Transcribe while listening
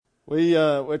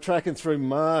We're tracking through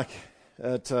Mark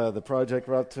at the project.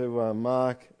 We're up to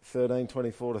Mark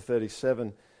 13:24 to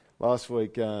 37. Last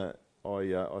week I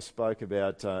spoke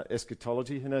about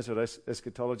eschatology. Who knows what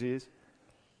eschatology is?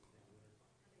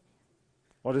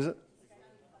 What is it?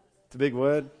 It's a big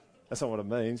word. That's not what it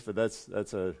means, but that's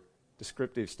a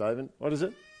descriptive statement. What is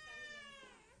it?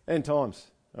 End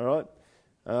times. All right.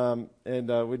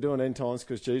 We're doing end times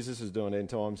because Jesus is doing end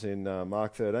times in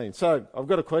Mark 13. So I've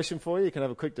got a question for you. You can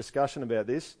have a quick discussion about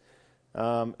this.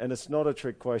 And it's not a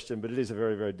trick question, but it is a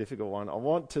very, very difficult one. I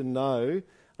want to know, I'm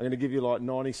going to give you like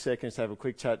 90 seconds to have a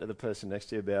quick chat to the person next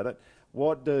to you about it.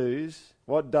 What does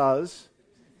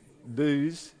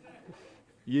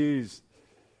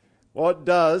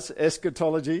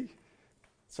eschatology,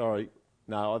 hang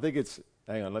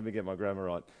on, let me get my grammar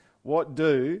right. What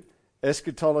do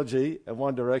eschatology and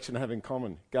One Direction have in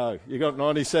common? Go. You got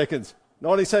 90 seconds.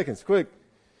 90 seconds, quick.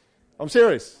 I'm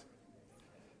serious.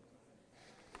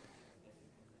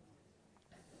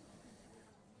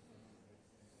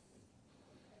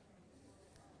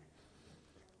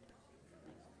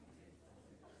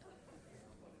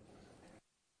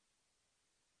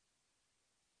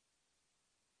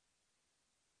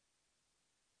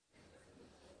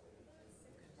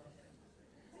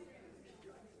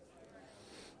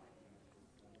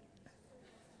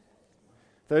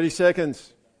 $30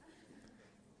 seconds.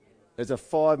 There's a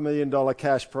 $5 million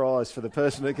cash prize for the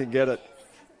person who can get it.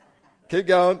 Keep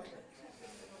going.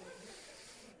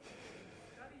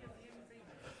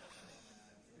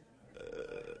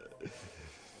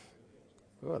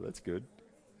 Oh, that's good.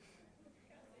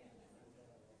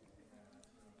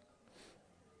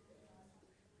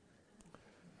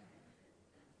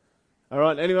 All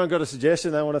right, anyone got a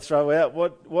suggestion they want to throw out?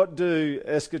 What do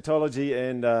eschatology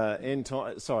and end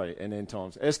times,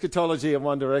 eschatology and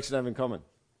One Direction have in common?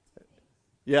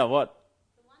 Yeah, what?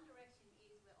 The One Direction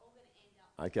is we're all going to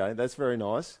end up. Okay, that's very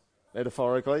nice.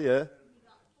 Metaphorically, yeah. You've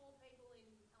got 4 people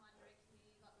in One Direction and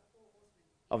you've got the 4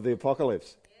 horsemen. Of the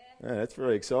apocalypse. Yeah, that's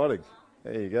very exciting.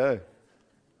 There you go.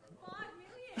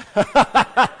 5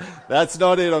 million. That's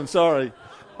not it, I'm sorry.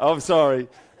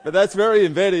 But that's very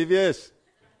inventive, yes.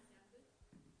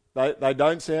 They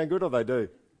don't sound good, or they do?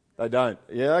 They don't.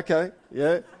 Yeah, okay.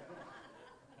 Yeah.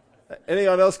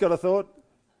 Anyone else got a thought?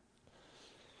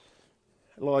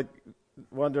 Like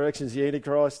One Direction's the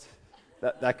Antichrist?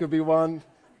 That could be one.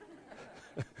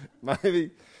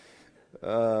 Maybe.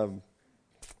 Mark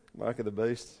of the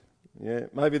Beast. Yeah.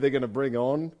 Maybe they're going to bring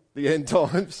on the end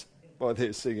times by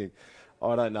their singing.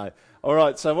 I don't know. All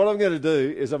right, so what I'm going to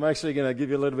do is I'm actually going to give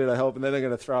you a little bit of help, and then I'm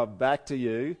going to throw it back to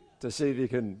you to see if you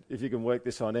can work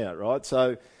this one out, right?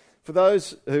 So for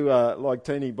those who are like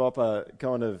teeny bopper,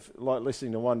 kind of like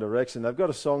listening to One Direction, they've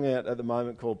got a song out at the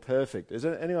moment called Perfect. Has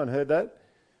anyone heard that?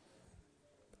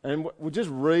 And we'll just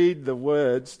read the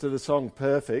words to the song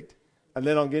Perfect, and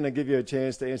then I'm going to give you a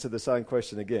chance to answer the same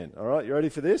question again. All right, you ready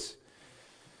for this?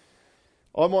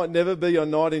 I might never be your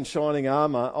knight in shining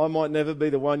armour. I might never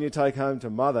be the one you take home to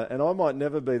mother, and I might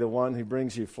never be the one who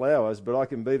brings you flowers, but I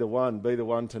can be the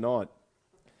one tonight.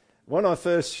 When I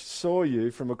first saw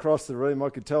you from across the room, I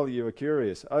could tell you were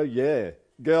curious. Oh, yeah.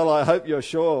 Girl, I hope you're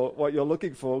sure what you're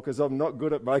looking for, because I'm not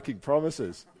good at making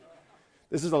promises.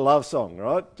 This is a love song,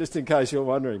 right? Just in case you're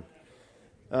wondering.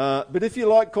 But if you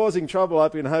like causing trouble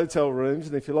up in hotel rooms,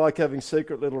 and if you like having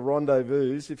secret little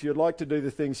rendezvous, if you'd like to do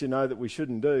the things you know that we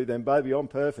shouldn't do, then baby, I'm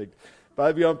perfect.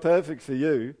 Baby, I'm perfect for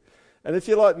you. And if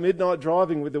you like midnight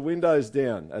driving with the windows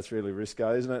down, that's really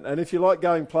risque, isn't it? And if you like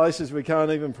going places we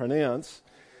can't even pronounce,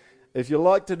 if you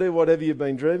like to do whatever you've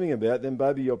been dreaming about, then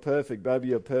baby, you're perfect. Baby,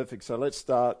 you're perfect. So let's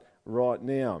start right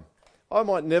now. I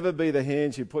might never be the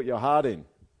hands you put your heart in,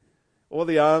 or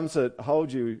the arms that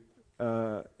hold you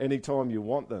any time you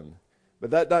want them.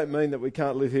 But that don't mean that we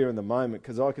can't live here in the moment,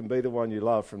 because I can be the one you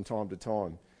love from time to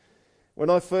time. When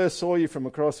I first saw you from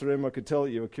across the room, I could tell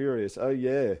that you were curious. Oh,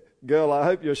 yeah. Girl, I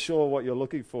hope you're sure what you're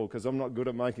looking for, because I'm not good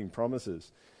at making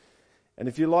promises. And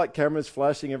if you like cameras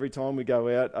flashing every time we go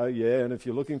out, oh, yeah. And if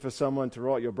you're looking for someone to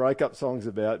write your breakup songs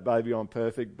about, baby, I'm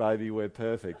perfect, baby, we're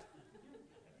perfect.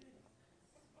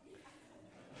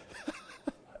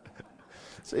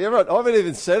 See, everyone, I haven't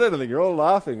even said anything. You're all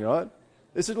laughing, right?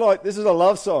 This is a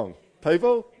love song.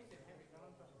 People?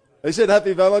 He said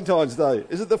Happy Valentine's Day.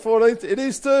 Is it the 14th? It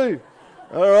is too.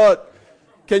 All right.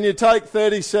 Can you take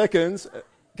 30 seconds?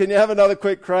 Can you have another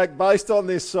quick crack? Based on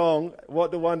this song,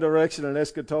 what do One Direction and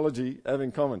eschatology have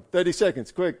in common? 30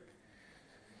 seconds, quick.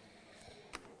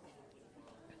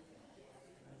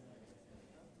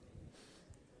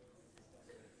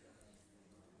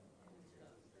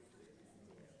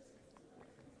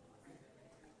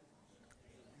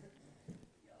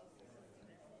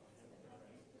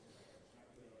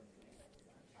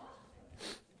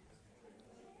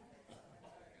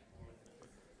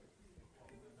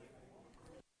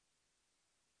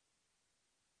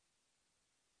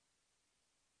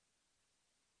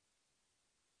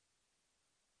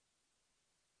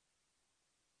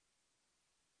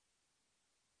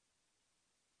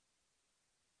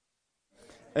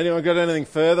 Anyone got anything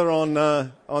further on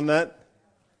that?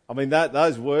 I mean,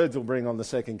 those words will bring on the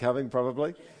second coming,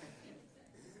 probably.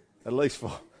 At least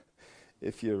for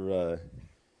if you're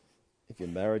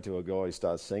married to a guy who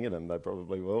starts singing them, they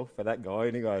probably will. For that guy,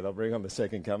 anyway, they'll bring on the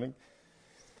second coming.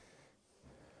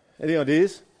 Any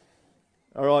ideas?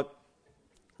 All right.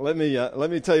 Let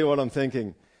me tell you what I'm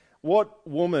thinking. What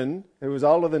woman who is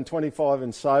older than 25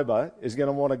 and sober is going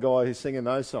to want a guy who's singing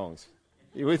those songs?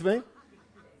 You with me?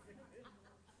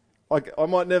 Like, I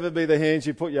might never be the hands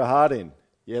you put your heart in.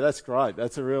 Yeah, that's great.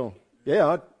 That's a real...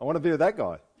 Yeah, I want to be with that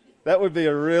guy. That would be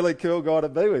a really cool guy to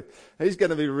be with. He's going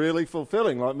to be really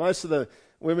fulfilling. Like, most of the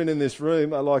women in this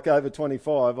room are like over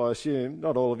 25, I assume.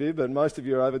 Not all of you, but most of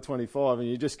you are over 25, and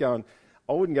you're just going,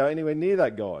 I wouldn't go anywhere near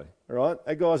that guy. All right?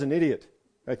 That guy's an idiot.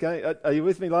 Okay? Are you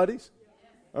with me, ladies?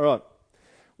 All right.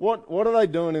 What are they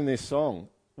doing in this song?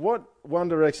 What One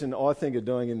Direction, I think, are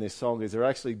doing in this song is they're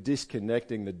actually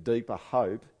disconnecting the deeper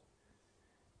hope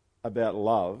about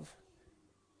love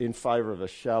in favour of a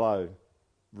shallow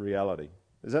reality.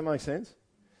 Does that make sense?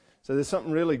 So there's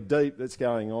something really deep that's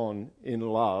going on in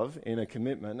love, in a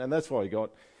commitment, and that's why you got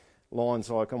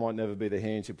lines like, I might never be the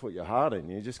hands you put your heart in.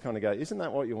 You just kind of go, isn't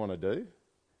that what you want to do?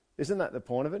 Isn't that the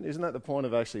point of it? Isn't that the point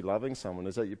of actually loving someone,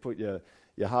 is that you put your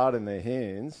heart in their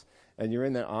hands and you're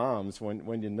in their arms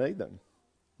when you need them,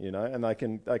 you know, and they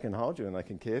can hold you and they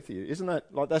can care for you. Isn't that,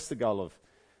 like, that's the goal of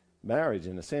marriage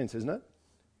in a sense, isn't it?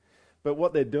 But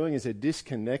what they're doing is they're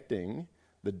disconnecting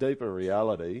the deeper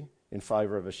reality in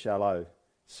favour of a shallow,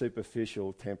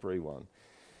 superficial, temporary one.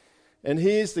 And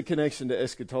here's the connection to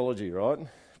eschatology, right?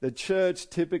 The church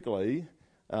typically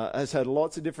has had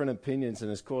lots of different opinions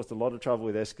and has caused a lot of trouble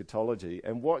with eschatology.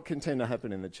 And what can tend to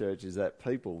happen in the church is that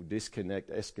people disconnect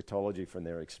eschatology from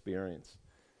their experience,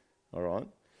 all right?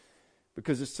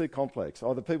 Because it's too complex.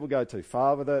 Either people go too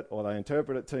far with it, or they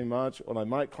interpret it too much, or they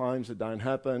make claims that don't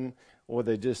happen, or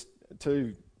they're just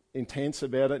too intense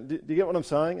about it. Do you get what I'm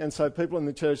saying? And so people in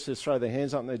the church just throw their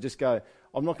hands up and they just go,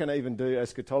 I'm not going to even do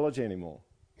eschatology anymore,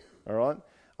 all right?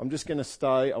 I'm just going to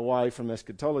stay away from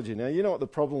eschatology. Now, you know what the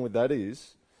problem with that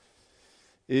is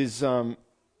if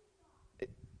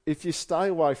you stay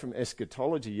away from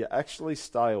eschatology, you actually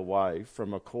stay away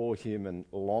from a core human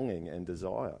longing and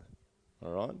desire,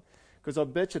 all right? Because I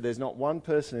bet you there's not one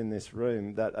person in this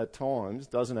room that at times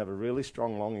doesn't have a really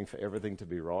strong longing for everything to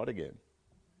be right again,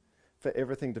 for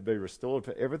everything to be restored,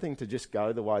 for everything to just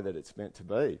go the way that it's meant to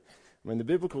be. I mean, the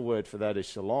biblical word for that is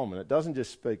shalom, and it doesn't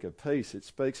just speak of peace, it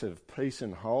speaks of peace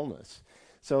and wholeness.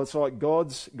 So it's like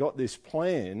God's got this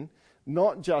plan,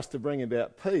 not just to bring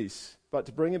about peace, but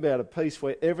to bring about a peace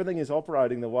where everything is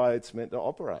operating the way it's meant to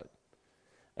operate.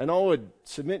 And I would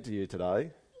submit to you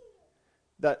today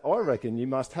that I reckon you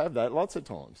must have that lots of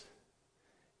times.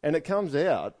 And it comes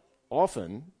out,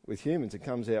 often, with humans, it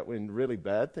comes out when really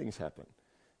bad things happen.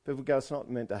 People go, it's not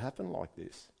meant to happen like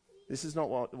this. This is not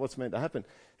what's meant to happen.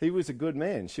 He was a good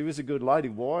man. She was a good lady.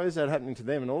 Why is that happening to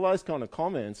them? And all those kind of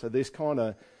comments are this kind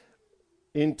of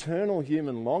internal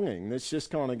human longing that's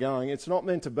just kind of going, it's not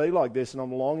meant to be like this, and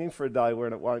I'm longing for a day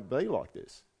when it won't be like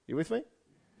this. You with me?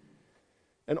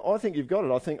 And I think you've got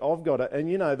it. I think I've got it. And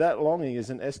you know, that longing is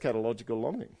an eschatological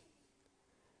longing.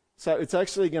 So it's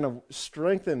actually going to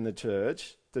strengthen the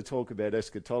church to talk about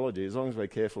eschatology as long as we're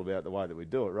careful about the way that we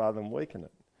do it rather than weaken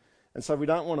it. And so we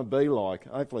don't want to be like,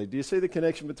 hopefully, do you see the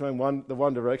connection between the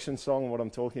One Direction song and what I'm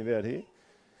talking about here?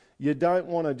 You don't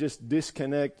want to just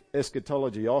disconnect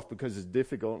eschatology off because it's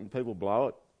difficult and people blow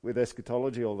it with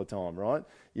eschatology all the time, right?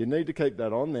 You need to keep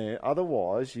that on there.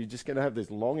 Otherwise, you're just going to have this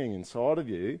longing inside of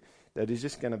you that is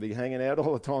just going to be hanging out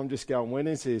all the time, just going, when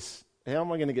is this? How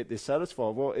am I going to get this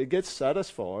satisfied? Well, it gets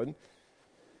satisfied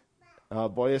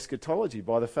by eschatology,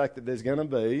 by the fact that there's going to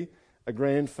be a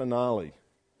grand finale.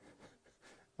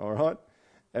 All right?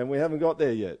 And we haven't got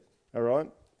there yet. All right?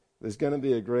 There's going to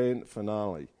be a grand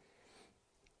finale.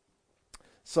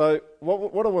 So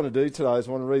what I want to do today is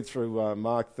I want to read through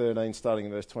Mark 13, starting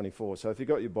in verse 24. So if you've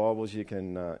got your Bibles, you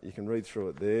can read through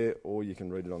it there, or you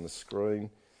can read it on the screen.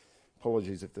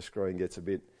 Apologies if the screen gets a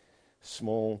bit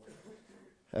small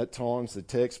at times, the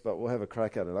text, but we'll have a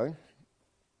crack at it, eh?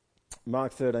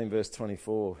 Mark 13, verse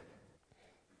 24.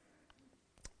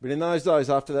 But in those days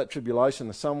after that tribulation,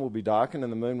 the sun will be darkened,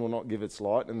 and the moon will not give its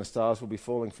light, and the stars will be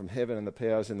falling from heaven, and the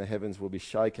powers in the heavens will be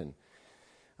shaken.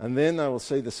 And then they will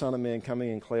see the Son of Man coming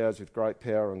in clouds with great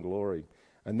power and glory.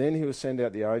 And then he will send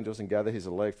out the angels and gather his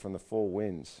elect from the four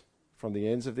winds, from the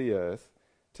ends of the earth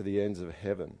to the ends of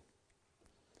heaven.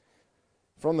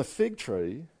 From the fig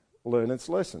tree, learn its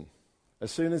lesson.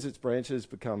 As soon as its branch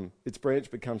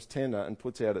becomes tender and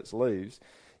puts out its leaves,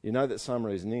 you know that summer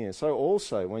is near. So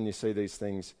also, when you see these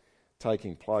things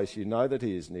taking place, you know that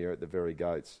he is near at the very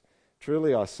gates.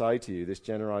 Truly I say to you, this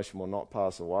generation will not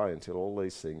pass away until all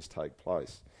these things take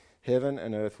place. Heaven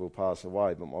and earth will pass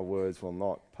away, but my words will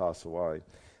not pass away.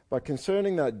 But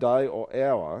concerning that day or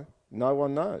hour, no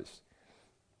one knows.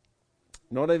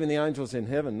 Not even the angels in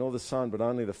heaven, nor the Son, but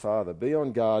only the Father. Be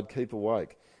on guard, keep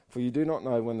awake, for you do not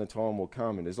know when the time will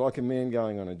come. It is like a man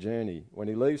going on a journey, when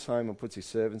he leaves home and puts his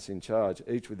servants in charge,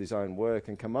 each with his own work,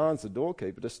 and commands the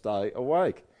doorkeeper to stay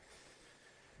awake.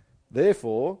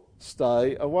 Therefore,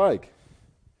 stay awake.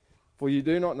 For you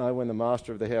do not know when the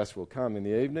master of the house will come, in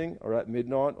the evening, or at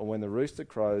midnight, or when the rooster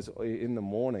crows, or in the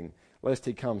morning, lest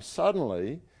he come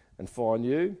suddenly and find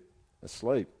you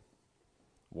asleep.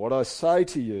 What I say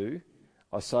to you,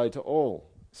 I say to all,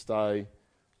 stay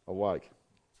awake.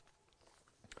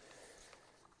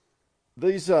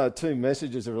 These two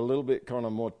messages are a little bit kind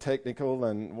of more technical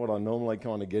than what I normally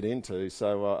kind of get into,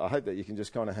 so I hope that you can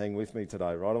just kind of hang with me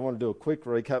today, right? I want to do a quick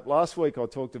recap. Last week I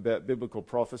talked about biblical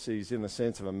prophecies in the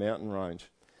sense of a mountain range.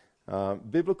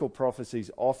 Biblical prophecies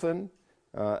often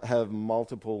have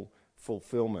multiple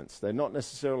fulfillments. They're not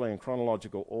necessarily in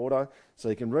chronological order, so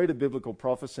you can read a biblical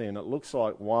prophecy and it looks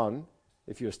like one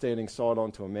if you're standing side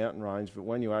on to a mountain range, but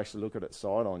when you actually look at it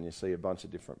side on, you see a bunch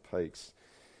of different peaks.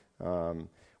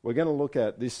 We're going to look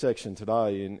at this section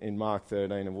today in Mark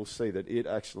 13, and we'll see that it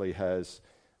actually has,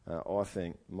 I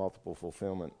think, multiple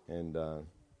fulfillment, and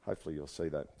hopefully you'll see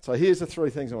that. So here's the three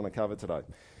things I want to cover today.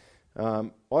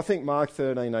 I think Mark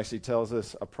 13 actually tells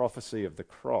us a prophecy of the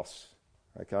cross,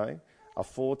 okay? A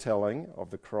foretelling of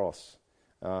the cross.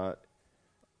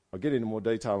 I'll get into more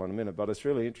detail in a minute, but it's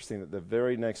really interesting that the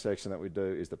very next section that we do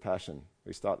is the Passion.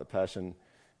 We start the Passion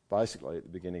basically at the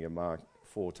beginning of Mark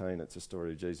 14. It's a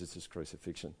story of Jesus'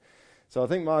 crucifixion. So I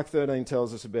think Mark 13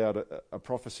 tells us about a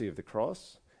prophecy of the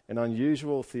cross, an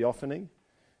unusual theophany,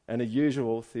 and a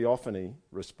usual theophany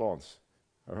response.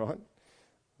 All right?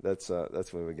 That's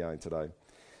where we're going today.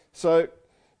 So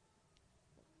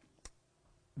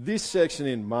this section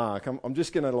in Mark, I'm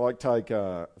just going to take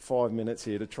 5 minutes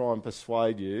here to try and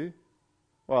persuade you,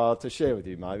 well, to share with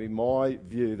you maybe my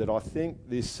view that I think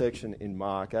this section in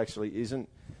Mark actually isn't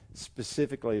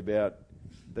specifically about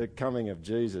the coming of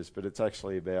Jesus, but it's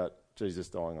actually about Jesus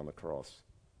dying on the cross.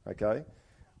 Okay?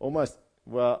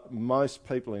 Most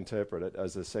people interpret it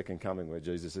as the second coming where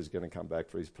Jesus is going to come back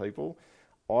for his people.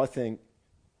 I think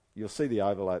you'll see the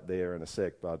overlap there in a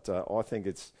sec, but I think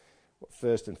it's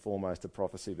first and foremost a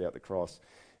prophecy about the cross.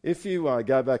 If you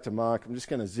go back to Mark, I'm just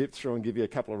going to zip through and give you a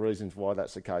couple of reasons why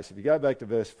that's the case. If you go back to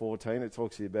verse 14, it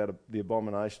talks to you about the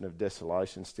abomination of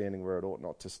desolation standing where it ought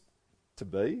not to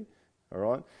be. All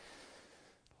right?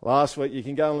 Last week, you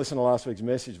can go and listen to last week's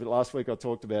message, but last week I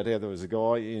talked about how there was a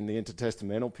guy in the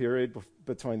intertestamental period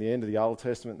between the end of the Old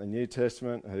Testament and the New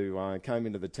Testament who came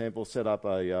into the temple, set up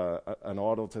an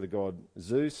idol to the god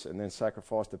Zeus, and then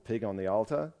sacrificed a pig on the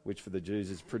altar, which for the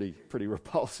Jews is pretty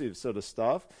repulsive sort of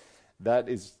stuff. That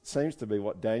seems to be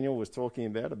what Daniel was talking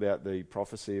about the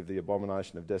prophecy of the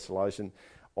abomination of desolation.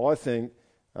 I think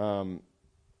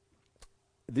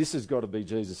this has got to be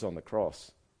Jesus on the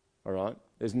cross, all right?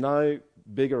 There's no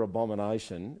bigger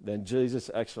abomination than Jesus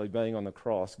actually being on the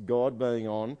cross, God being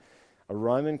on a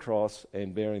Roman cross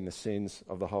and bearing the sins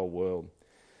of the whole world.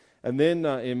 And then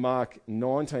in Mark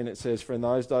 19 it says, "For in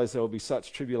those days there will be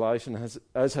such tribulation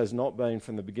as has not been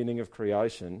from the beginning of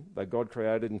creation, that God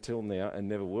created until now and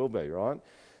never will be," right?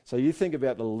 So you think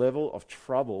about the level of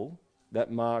trouble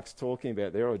that Mark's talking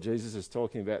about there, or Jesus is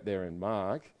talking about there in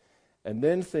Mark, and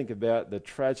then think about the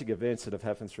tragic events that have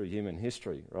happened through human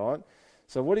history, right?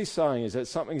 So what he's saying is that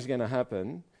something's going to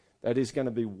happen that is going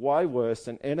to be way worse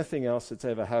than anything else that's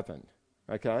ever happened,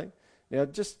 okay? Now,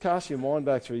 just cast your mind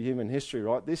back through human history,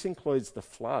 right? This includes the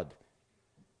flood.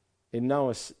 In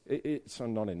Genesis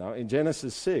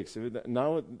 6,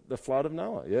 the flood of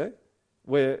Noah, yeah?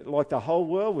 Where, the whole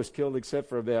world was killed except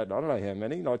for about, I don't know how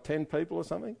many, 10 people or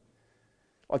something?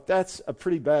 That's a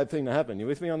pretty bad thing to happen. You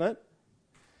with me on that?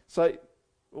 So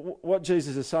what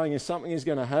Jesus is saying is something is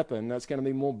going to happen that's going to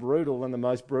be more brutal than the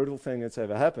most brutal thing that's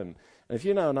ever happened. And if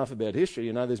you know enough about history,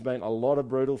 you know there's been a lot of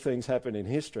brutal things happen in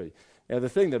history. Now, the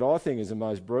thing that I think is the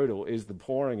most brutal is the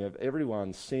pouring of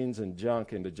everyone's sins and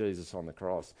junk into Jesus on the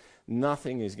cross.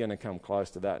 Nothing is going to come close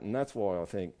to that. And that's why I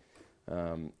think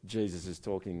Jesus is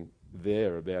talking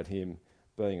there about him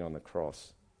being on the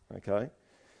cross. Okay?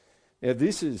 Now,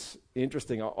 this is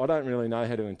interesting. I don't really know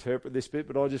how to interpret this bit,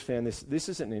 but I just found this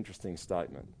is an interesting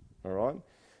statement, all right?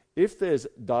 If there's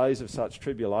days of such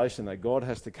tribulation that God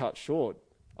has to cut short,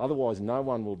 otherwise no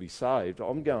one will be saved,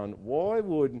 I'm going, why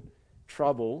would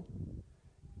trouble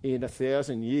in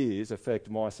 1,000 years affect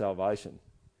my salvation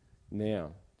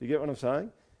now? Do you get what I'm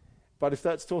saying? But if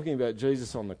that's talking about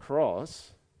Jesus on the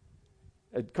cross,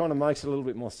 it kind of makes a little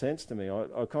bit more sense to me.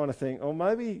 I kind of think, oh,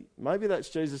 maybe that's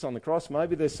Jesus on the cross.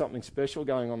 Maybe there's something special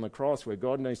going on the cross where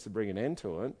God needs to bring an end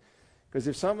to it. Because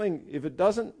if it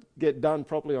doesn't get done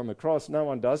properly on the cross, no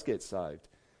one does get saved.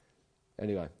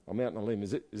 Anyway, I'm out on a limb.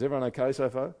 Is everyone okay so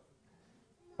far?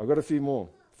 I've got a few more.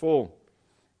 4.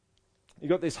 You've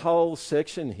got this whole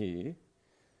section here,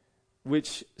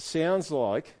 which sounds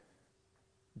like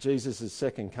Jesus'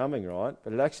 second coming, right?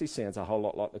 But it actually sounds a whole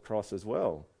lot like the cross as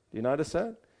well. Do you notice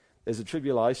that? There's a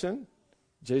tribulation,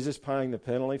 Jesus paying the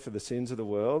penalty for the sins of the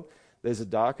world. There's a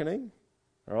darkening,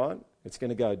 all right? It's going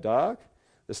to go dark.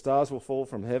 The stars will fall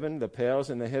from heaven. The powers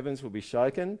in the heavens will be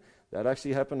shaken. That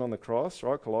actually happened on the cross,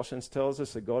 right? Colossians tells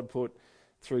us that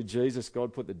through Jesus,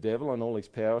 God put the devil and all his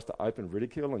powers to open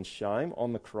ridicule and shame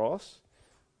on the cross.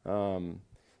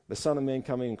 The Son of Man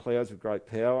coming in clouds with great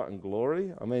power and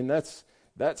glory. I mean, that's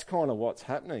kind of what's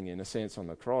happening in a sense on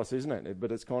the cross, isn't it?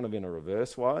 But it's kind of in a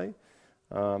reverse way.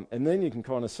 And then you can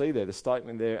kind of see there, the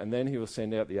statement there, and then he will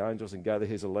send out the angels and gather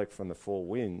his elect from the four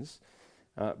winds.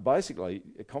 Basically,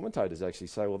 commentators actually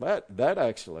say, well, that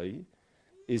actually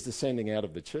is the sending out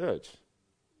of the church.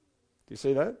 Do you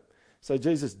see that? So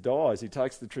Jesus dies, he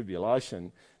takes the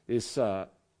tribulation, this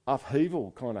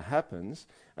upheaval kind of happens,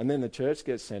 and then the church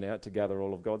gets sent out to gather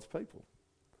all of God's people.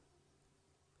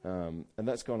 And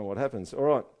that's kind of what happens. All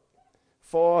right,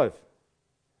 5.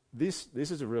 This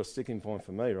is a real sticking point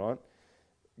for me, right?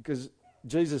 Because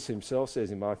Jesus himself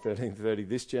says in Mark 13:30,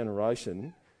 this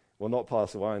generation will not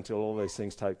pass away until all these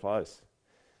things take place.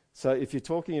 So if you're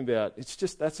talking about,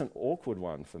 that's an awkward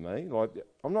one for me. Like,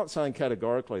 I'm not saying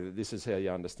categorically that this is how you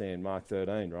understand Mark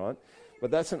 13, right?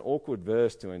 But that's an awkward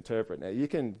verse to interpret. Now, you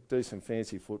can do some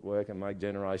fancy footwork and make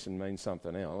generation mean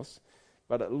something else,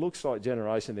 but it looks like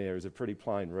generation there is a pretty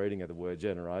plain reading of the word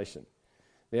generation.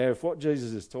 Now, if what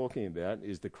Jesus is talking about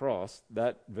is the cross,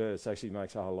 that verse actually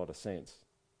makes a whole lot of sense.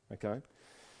 Okay?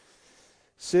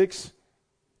 6,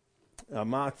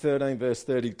 Mark 13, verse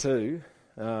 32,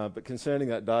 but concerning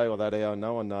that day or that hour,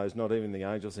 no one knows, not even the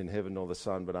angels in heaven nor the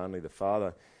Son, but only the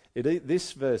Father.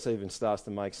 This verse even starts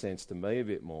to make sense to me a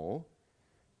bit more,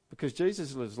 because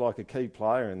Jesus was like a key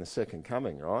player in the second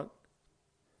coming, right?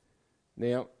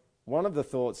 Now, one of the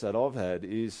thoughts that I've had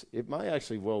is it may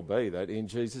actually well be that in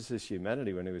Jesus'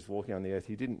 humanity, when he was walking on the earth,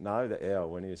 he didn't know the hour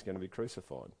when he was going to be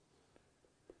crucified.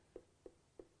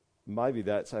 Maybe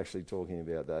that's actually talking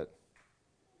about that.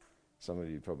 Some of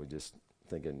you probably just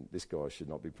thinking, this guy should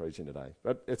not be preaching today.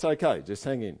 But it's okay, just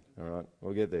hang in, all right?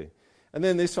 We'll get there. And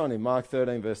then this one in Mark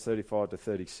 13, verse 35 to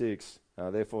 36,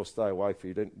 therefore stay awake, for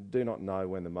you do not know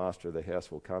when the master of the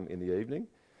house will come, in the evening,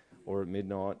 or at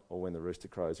midnight, or when the rooster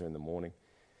crows, or in the morning.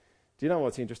 Do you know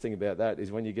what's interesting about that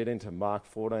is when you get into Mark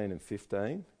 14 and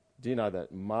 15, do you know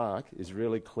that Mark is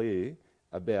really clear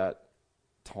about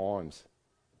times?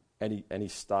 And he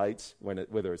states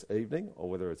whether it's evening or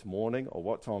whether it's morning or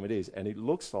what time it is. And it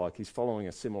looks like he's following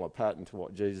a similar pattern to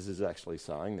what Jesus is actually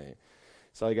saying there.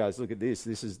 So he goes, look at this.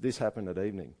 This happened at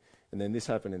evening. And then this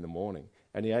happened in the morning.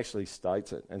 And he actually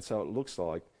states it. And so it looks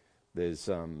like there's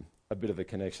a bit of a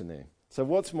connection there. So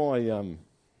what's my...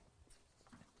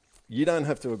 you don't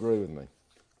have to agree with me.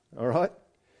 All right?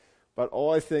 But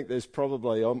I think there's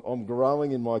probably... I'm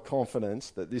growing in my confidence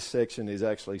that this section is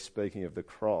actually speaking of the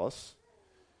cross...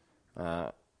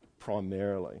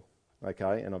 primarily,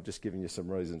 okay? And I've just given you some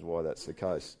reasons why that's the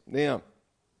case. Now,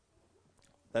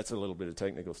 that's a little bit of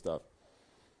technical stuff.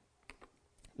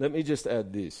 Let me just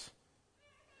add this.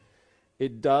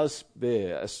 It does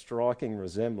bear a striking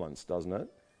resemblance, doesn't it?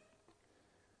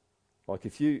 Like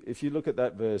if you look at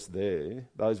that verse there,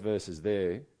 those verses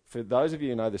there, for those of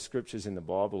you who know the scriptures in the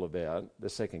Bible about the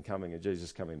second coming of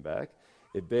Jesus coming back,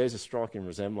 it bears a striking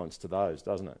resemblance to those,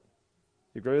 doesn't it?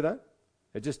 You agree with that?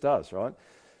 It just does, right?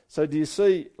 So do you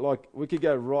see, like, we could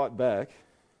go right back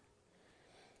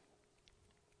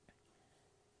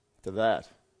to that,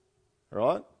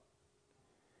 right?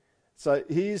 So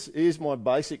here's my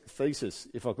basic thesis,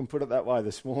 if I can put it that way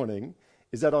this morning,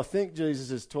 is that I think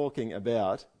Jesus is talking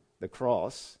about the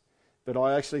cross, but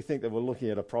I actually think that we're looking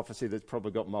at a prophecy that's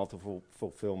probably got multiple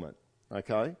fulfillment,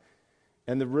 okay?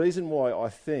 And the reason why I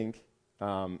think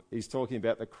he's talking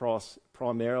about the cross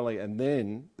primarily and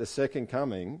then the second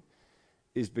coming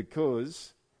is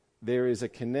because there's a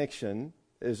connection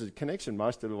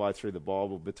most of the way through the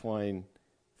Bible between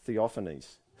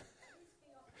theophanies.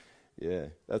 Yeah,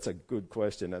 that's a good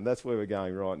question, and that's where we're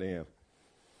going right now.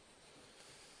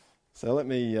 So let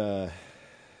me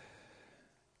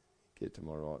get to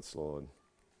my right slide.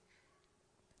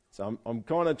 So I'm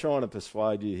kind of trying to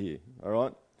persuade you here, all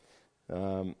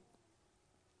right?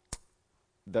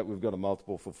 that we've got a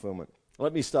multiple fulfillment.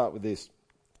 Let me start with this.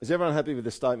 Is everyone happy with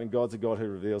the statement, God's a God who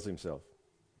reveals himself?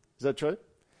 Is that true?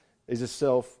 He's a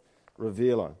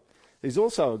self-revealer. He's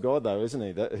also a God, though, isn't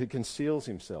he, who conceals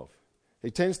himself. He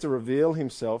tends to reveal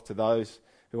himself to those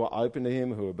who are open to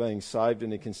him, who are being saved,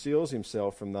 and he conceals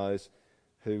himself from those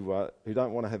who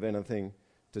don't want to have anything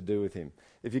to do with him.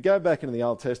 If you go back into the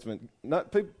Old Testament,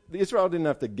 Israel didn't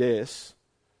have to guess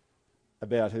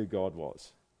about who God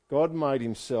was. God made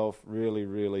himself really,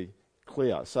 really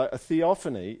clear. So a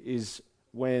theophany is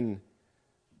when,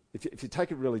 if you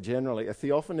take it really generally, a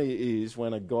theophany is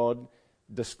when a God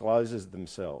discloses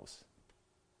themselves.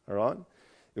 All right?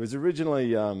 It was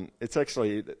originally, it's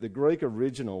actually, the Greek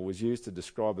original was used to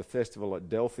describe a festival at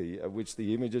Delphi at which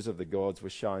the images of the gods were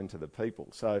shown to the people.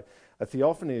 So a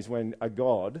theophany is when a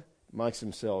god makes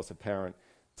themselves apparent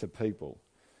to people.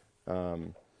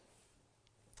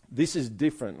 This is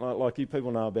different, like you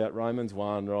people know about Romans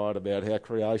 1, right, about how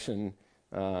creation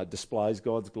displays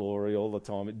God's glory all the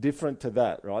time. Different to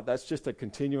that, right? That's just a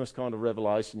continuous kind of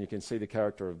revelation. You can see the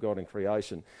character of God in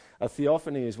creation. A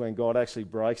theophany is when God actually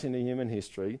breaks into human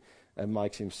history and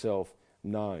makes himself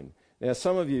known. Now,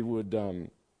 some of you would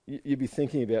you'd be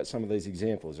thinking about some of these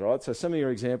examples, right? So some of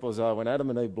your examples are when Adam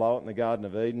and Eve blow it in the Garden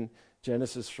of Eden,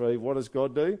 Genesis 3, what does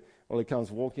God do? Well, he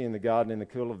comes walking in the garden in the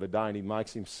cool of the day and he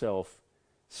makes himself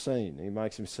seen. He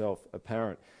makes himself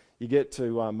apparent. You get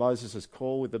to Moses'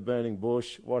 call with the burning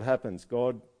bush. What happens?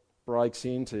 God breaks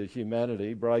into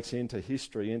humanity, breaks into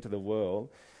history, into the world,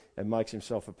 and makes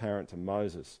himself apparent to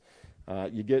Moses.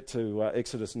 You get to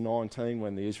Exodus 19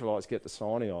 when the Israelites get to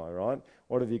Sinai, right?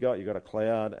 What have you got? You've got a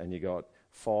cloud and you've got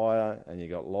fire and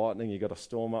you've got lightning, you've got a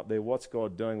storm up there. What's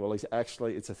God doing? Well,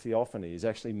 it's a theophany. He's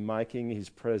actually making his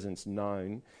presence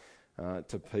known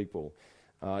to people.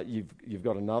 You've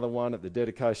got another one at the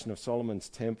dedication of Solomon's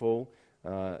temple.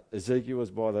 Ezekiel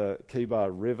was by the Kibar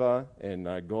River and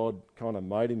God kind of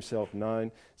made himself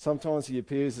known. Sometimes he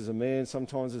appears as a man,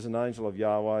 sometimes as an angel of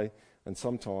Yahweh, and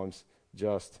sometimes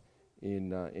just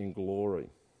in glory.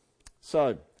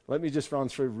 So let me just run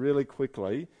through really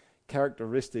quickly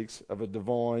characteristics of a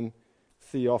divine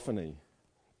theophany.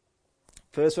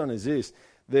 First one is this: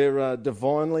 they're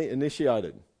divinely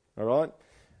initiated. All right.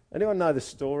 Anyone know the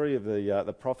story of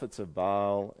the prophets of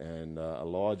Baal and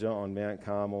Elijah on Mount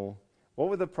Carmel? What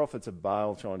were the prophets of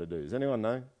Baal trying to do? Does anyone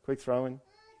know? Quick throw in.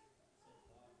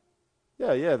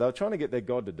 Yeah, they were trying to get their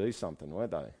God to do something,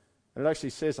 weren't they? And it actually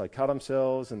says they cut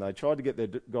themselves and they tried to get their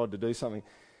God to do something.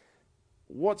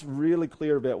 What's really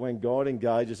clear about when God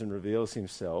engages and reveals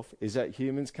himself is that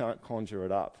humans can't conjure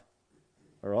it up.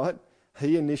 All right?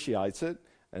 He initiates it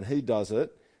and he does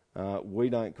it. We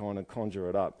don't kind of conjure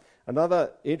it up.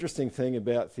 Another interesting thing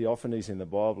about theophanies in the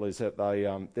Bible is that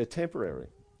they're temporary.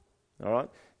 All right?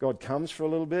 God comes for a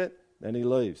little bit, then he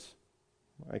leaves.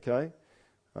 Okay?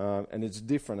 And it's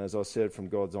different, as I said, from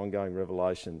God's ongoing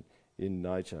revelation in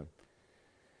nature.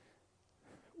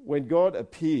 When God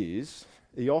appears,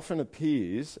 he often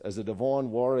appears as a divine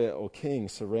warrior or king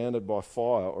surrounded by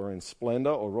fire or in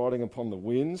splendour or riding upon the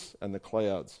winds and the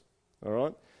clouds. All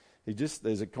right?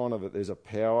 There's a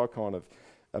power kind of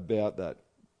about that.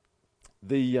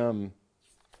 The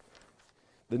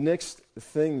next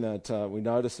thing that we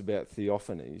notice about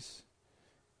theophanies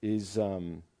is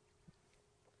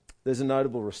there's a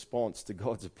notable response to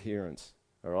God's appearance.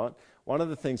 All right? One of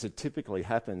the things that typically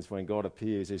happens when God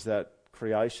appears is that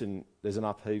there's an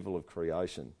upheaval of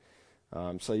creation.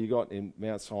 So you got in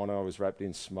Mount Sinai was wrapped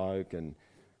in smoke, and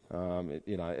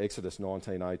Exodus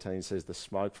 19:18 says the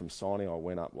smoke from Sinai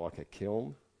went up like a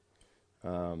kiln.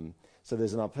 So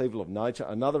there's an upheaval of nature.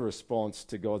 Another response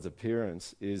to God's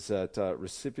appearance is that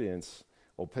recipients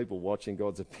or people watching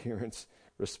God's appearance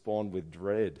respond with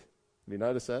dread. Have you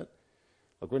noticed that?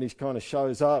 Like when he kind of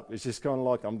shows up, it's just kind of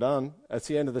like, I'm done. That's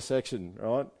the end of the section,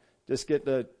 right? Just get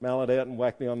the mallet out and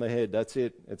whack me on the head. That's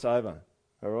it. It's over.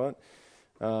 All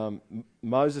right?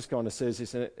 Moses kind of says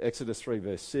this in Exodus 3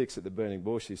 verse 6 at the burning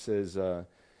bush. He says,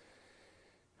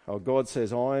 God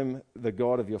says, I'm the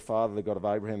God of your father, the God of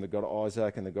Abraham, the God of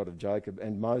Isaac, and the God of Jacob.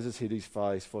 And Moses hid his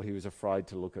face, for he was afraid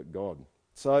to look at God.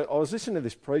 So I was listening to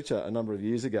this preacher a number of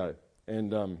years ago,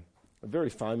 and a very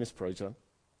famous preacher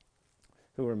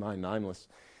who will remain nameless.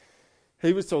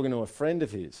 He was talking to a friend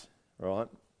of his, right?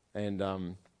 And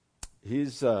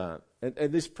and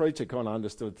this preacher kind of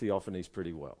understood theophanies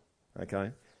pretty well,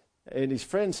 okay? And his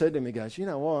friend said to him, he goes, you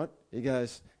know what? He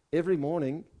goes, every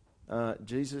morning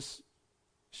Jesus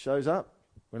shows up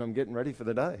when I'm getting ready for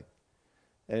the day.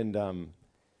 And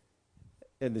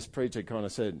this preacher kind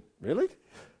of said, really?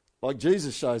 Like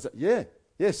Jesus shows up? Yeah,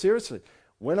 seriously.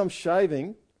 When I'm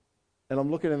shaving and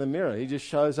I'm looking in the mirror, he just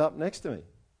shows up next to me.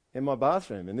 in my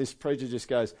bathroom. And this preacher just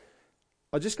goes,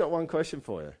 I just got one question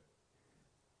for you.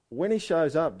 When he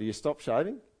shows up, do you stop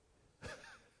shaving?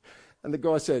 And the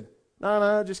guy said,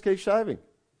 no, just keep shaving.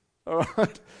 All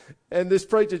right. And this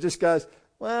preacher just goes,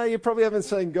 well, you probably haven't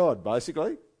seen God,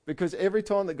 basically, because every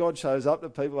time that God shows up to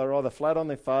people, they're either flat on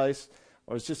their face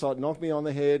or it's just like, knock me on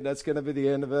the head, that's going to be the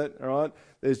end of it. All right.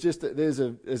 There's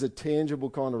a tangible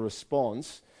kind of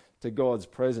response to God's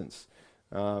presence.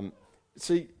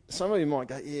 See, some of you might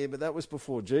go, yeah, but that was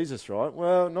before Jesus, right?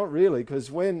 Well, not really,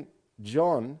 because when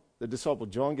John, the disciple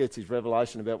John, gets his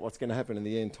revelation about what's going to happen in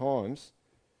the end times,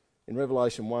 in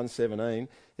Revelation 1:17,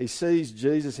 he sees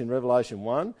Jesus in Revelation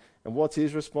 1, and what's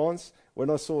his response? When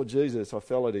I saw Jesus, I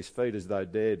fell at his feet as though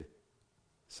dead.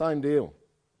 Same deal,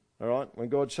 all right? When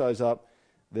God shows up,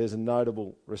 there's a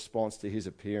notable response to his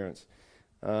appearance.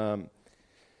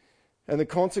 And the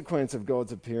consequence of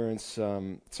God's appearance,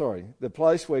 the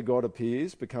place where God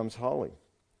appears becomes holy. You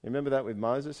remember that with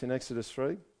Moses in Exodus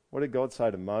 3? What did God say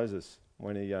to Moses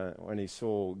when he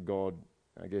saw God,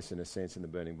 I guess in a sense, in the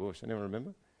burning bush? Anyone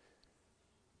remember?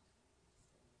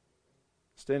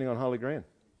 Standing on holy ground.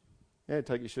 Yeah,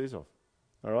 take your shoes off.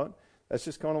 All right? That's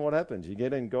just kind of what happens. You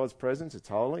get in God's presence, it's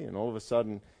holy, and all of a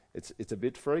sudden it's a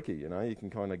bit freaky, you know. You can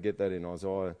kind of get that in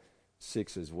Isaiah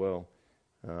 6 as well.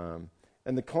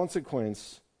 And the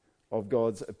consequence of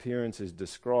God's appearance is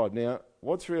described. Now,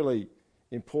 what's really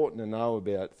important to know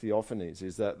about theophanies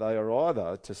is that they are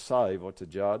either to save or to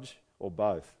judge, or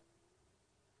both.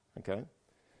 Okay?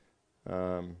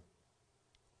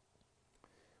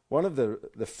 One of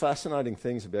the fascinating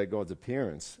things about God's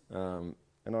appearance, and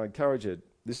I encourage you,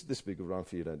 this would be a good one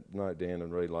for you to note down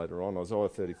and read later on, Isaiah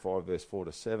 35 verse 4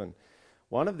 to 7.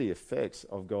 One of the effects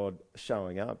of God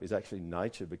showing up is actually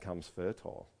nature becomes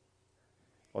fertile.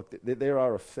 Like there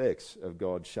are effects of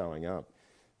God showing up.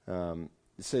 It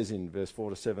says in verse 4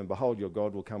 to 7, behold, your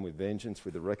God will come with vengeance,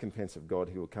 with the recompense of God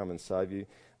he will come and save you.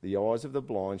 The eyes of the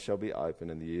blind shall be open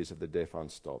and the ears of the deaf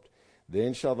unstopped.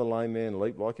 Then shall the lame man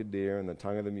leap like a deer, and the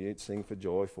tongue of the mute sing for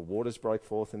joy, for waters break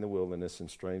forth in the wilderness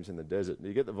and streams in the desert. Do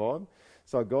you get the vibe?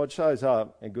 So God shows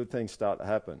up and good things start to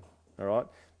happen. All right?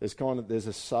 There's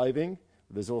a saving,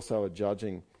 but there's also a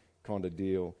judging kind of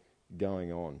deal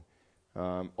going on.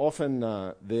 Often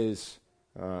there's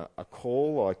a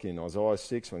call, like in Isaiah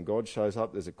 6, when God shows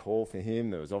up, there's a call for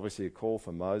him. There was obviously a call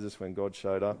for Moses when God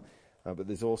showed up, but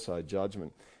there's also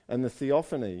judgment. And the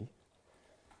theophany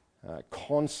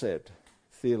concept,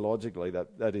 theologically,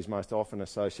 that is most often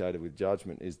associated with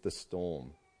judgment is the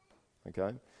storm.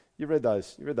 Okay? You read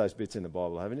those bits in the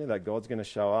Bible, haven't you? That God's going to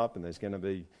show up and there's going to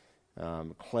be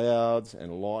clouds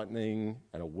and lightning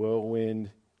and a whirlwind.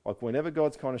 Like whenever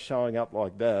God's kind of showing up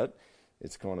like that,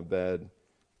 it's kind of bad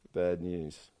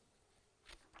news.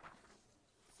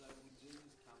 So will Jesus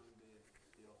come and be a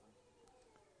theophany?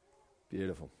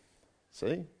 Beautiful.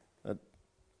 See?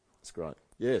 That's great.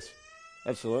 Yes,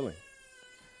 absolutely.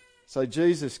 So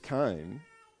Jesus came,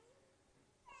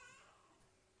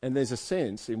 and there's a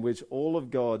sense in which all of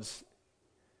God's,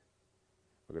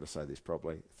 I've got to say this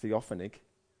properly, theophanic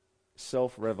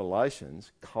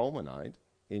self-revelations culminate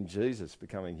in Jesus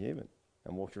becoming human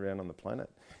and walking around on the planet.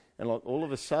 And like all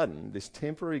of a sudden, this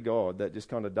temporary God that just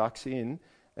kind of ducks in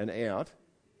and out,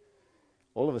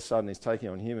 all of a sudden he's taking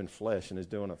on human flesh and is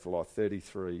doing it for like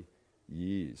 33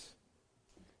 years.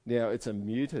 Now, it's a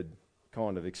muted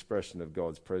kind of expression of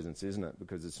God's presence, isn't it?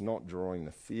 Because it's not drawing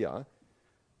the fear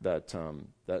that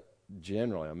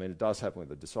generally, I mean, it does happen with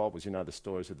the disciples. You know the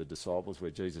stories of the disciples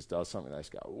where Jesus does something, they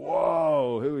just go,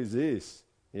 whoa, who is this?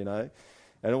 You know?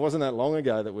 And it wasn't that long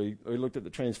ago that we looked at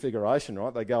the Transfiguration,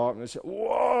 right? They go up and they say,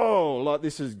 whoa, like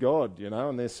this is God, you know?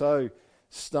 And they're so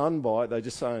stunned by it, they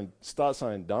just start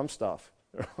saying dumb stuff,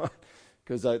 right?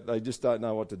 Because they just don't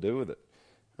know what to do with it.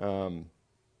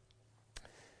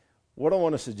 What I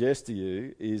want to suggest to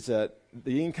you is that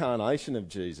the incarnation of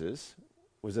Jesus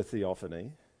was a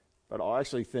theophany, but I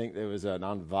actually think there was an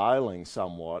unveiling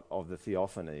somewhat of the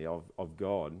theophany of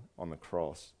God on the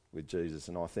cross with Jesus.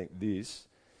 And I think this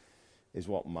is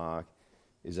what Mark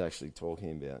is actually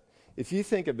talking about. If you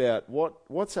think about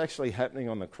what's actually happening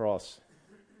on the cross,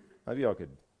 are you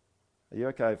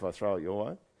okay if I throw it your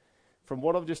way? From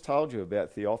what I've just told you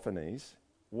about theophanies,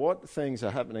 what things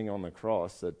are happening on the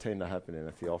cross that tend to happen in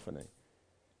a theophany?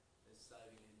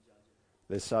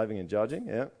 There's saving and judging,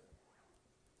 yeah.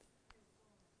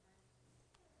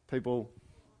 People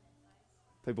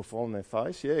fall on their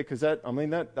face, yeah, because that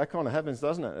kind of happens,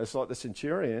 doesn't it? It's like the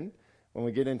centurion. When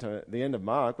we get into the end of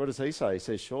Mark, what does he say? He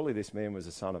says, surely this man was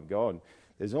the Son of God.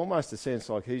 There's almost a sense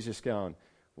like he's just going,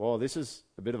 well, this is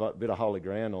a bit of holy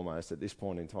ground almost at this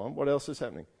point in time. What else is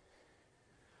happening?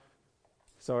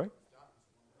 Sorry?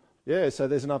 Yeah, so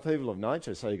there's an upheaval of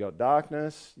nature. So you've got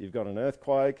darkness, you've got an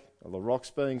earthquake, the rocks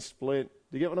being split.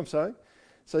 Do you get what I'm saying?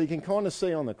 So you can kind of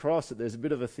see on the cross that there's a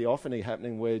bit of a theophany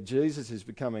happening where Jesus is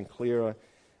becoming clearer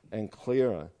and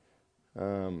clearer.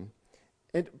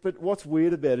 But what's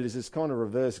weird about it is it's kind of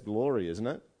reverse glory, isn't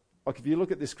it? Like if you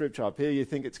look at this scripture up here, you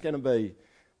think it's going to be,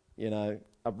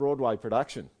 a Broadway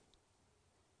production.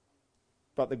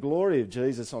 But the glory of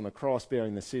Jesus on the cross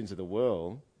bearing the sins of the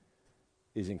world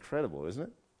is incredible, isn't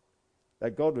it?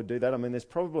 That God would do that. I mean, there's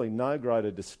probably no greater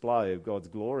display of God's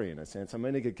glory in a sense. I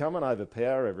mean, he could come and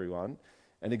overpower everyone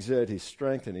and exert his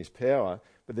strength and his power,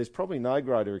 but there's probably no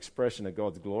greater expression of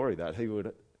God's glory than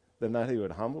that he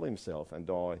would humble himself and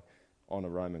die on a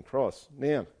Roman cross.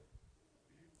 Now,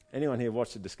 anyone here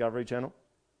watch the Discovery Channel?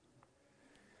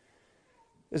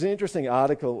 There's an interesting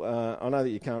article. I know that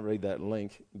you can't read that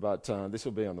link, but this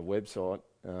will be on the website.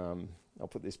 I'll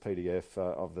put this PDF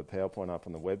of the PowerPoint up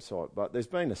on the website. But there's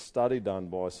been a study done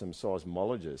by some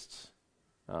seismologists,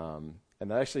 and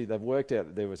they've worked out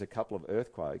that there was a couple of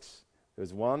earthquakes. There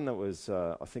was one that was,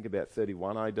 I think, about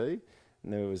 31 AD, and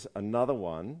there was another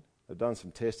one. They've done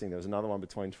some testing. There was another one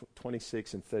between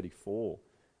 26 and 34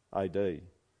 AD.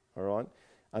 All right,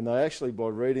 and they actually, by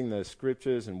reading the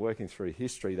scriptures and working through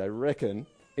history, they reckon,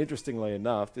 interestingly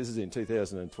enough, this is in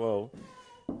 2012,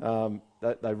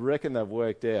 that they reckon they've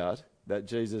worked out that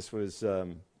Jesus was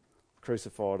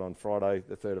crucified on Friday,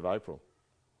 the 3rd of April.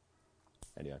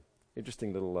 Anyway,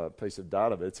 interesting little piece of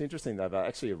data, but it's interesting they've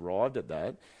actually arrived at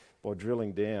that by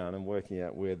drilling down and working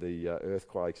out where the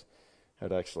earthquakes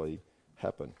had actually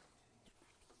happened.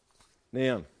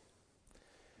 Now,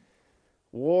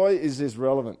 why is this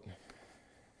relevant?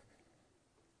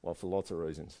 Well, for lots of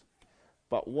reasons.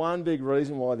 But one big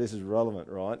reason why this is relevant,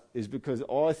 right, is because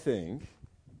I think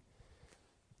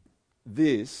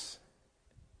this,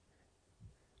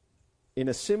 in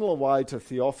a similar way to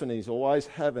theophanies always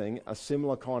having a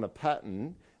similar kind of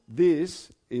pattern,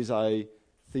 this is a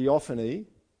theophany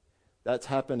that's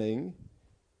happening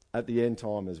at the end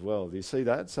time as well. Do you see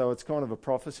that? So it's kind of a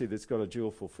prophecy that's got a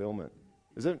dual fulfillment.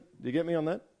 Do you get me on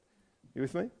that? You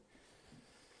with me?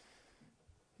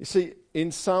 You see,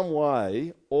 in some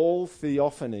way, all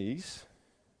theophanies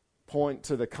point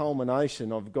to the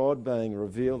culmination of God being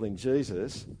revealed in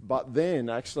Jesus, but then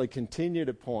actually continue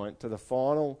to point to the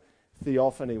final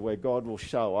theophany where God will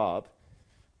show up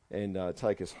and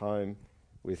take us home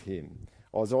with him.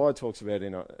 Isaiah talks about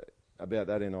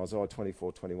that in Isaiah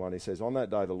 24:21. He says, "On that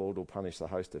day the Lord will punish the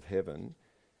host of heaven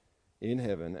in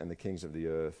heaven and the kings of the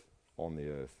earth on the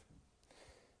earth."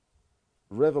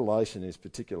 Revelation is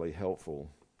particularly helpful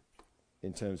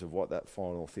in terms of what that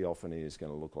final theophany is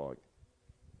going to look like.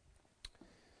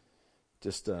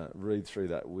 Just read through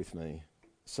that with me.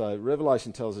 So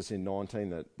Revelation tells us in 19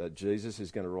 that Jesus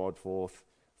is going to ride forth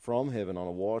from heaven on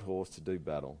a white horse to do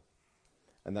battle,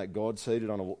 and that God seated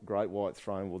on a great white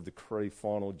throne will decree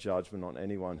final judgment on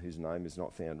anyone whose name is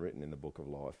not found written in the book of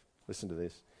life. Listen to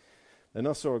this. Then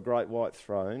I saw a great white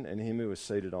throne and him who was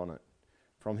seated on it.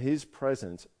 From his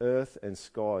presence, earth and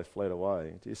sky fled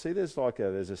away. Do you see there's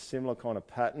a similar kind of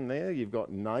pattern there? You've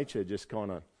got nature just kind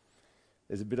of,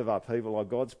 there's a bit of upheaval. Like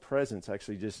God's presence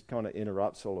actually just kind of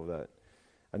interrupts all of that.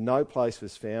 And no place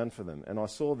was found for them. And I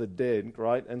saw the dead,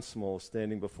 great and small,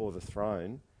 standing before the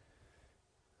throne,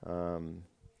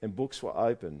 and books were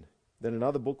opened. Then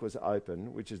another book was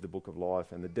opened, which is the book of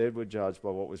life, and the dead were judged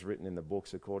by what was written in the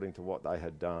books according to what they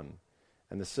had done.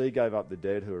 And the sea gave up the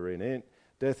dead who were in it.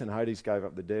 Death and Hades gave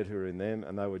up the dead who were in them,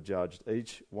 and they were judged,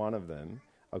 each one of them,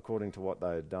 according to what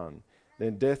they had done.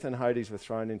 Then death and Hades were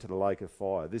thrown into the lake of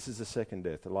fire. This is the second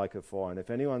death, the lake of fire. And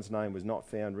if anyone's name was not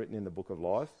found written in the book of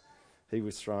life, he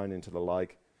was thrown into the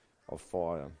lake of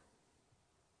fire.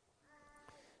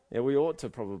 Now, we ought to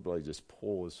probably just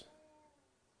pause.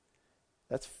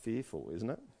 That's fearful,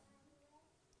 isn't it?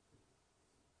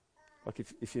 Like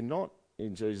if you're not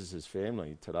in Jesus'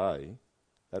 family today,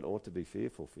 that ought to be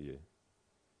fearful for you.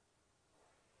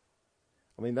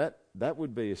 I mean, that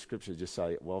would be a scripture to just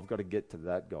say, well, I've got to get to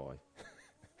that guy.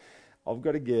 I've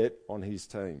got to get on his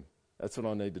team. That's what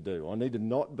I need to do. I need to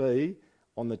not be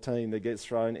on the team that gets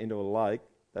thrown into a lake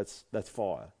that's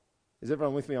fire. Is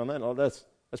everyone with me on that? Oh, that's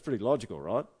pretty logical,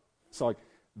 right? It's like,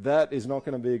 that is not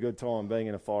going to be a good time being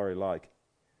in a fiery lake.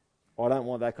 I don't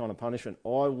want that kind of punishment.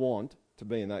 I want to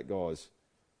be in that guy's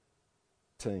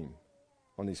team,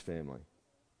 on his family.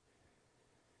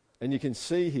 And you can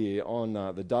see here on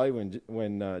the day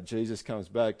when Jesus comes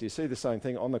back, do you see the same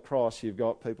thing? On the cross, you've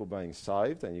got people being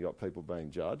saved and you've got people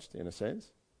being judged, in a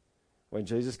sense. When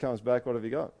Jesus comes back, what have you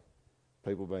got?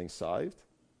 People being saved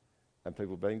and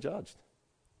people being judged.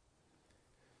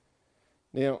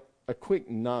 Now, a quick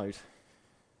note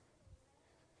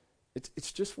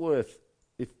it's just worth,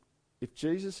 if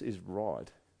Jesus is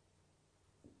right,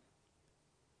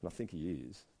 and I think he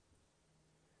is,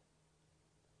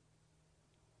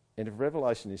 and if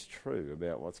Revelation is true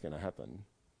about what's going to happen,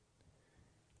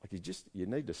 like you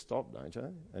need to stop, don't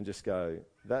you? And just go,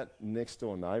 that next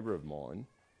door neighbour of mine,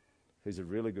 who's a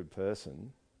really good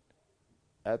person,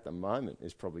 at the moment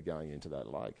is probably going into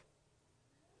that lake.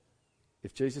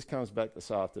 If Jesus comes back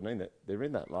this afternoon, they're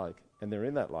in that lake, and they're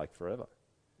in that lake forever.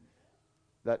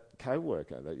 That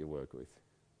co-worker that you work with,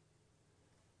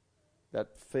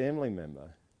 that family member,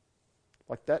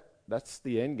 like that's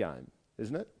the end game,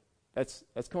 isn't it? That's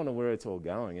kind of where it's all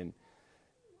going. And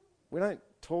we don't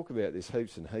talk about this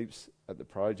heaps and heaps at the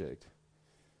project,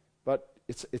 but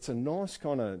it's a nice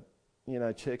kind of,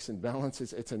 checks and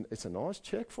balances. It's a nice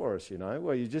check for us,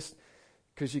 where you just,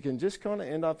 because you can just kind of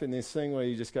end up in this thing where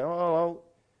you just go, oh,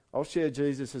 I'll share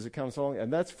Jesus as it comes along,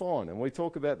 and that's fine. And we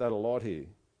talk about that a lot here.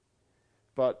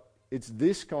 But it's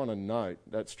this kind of note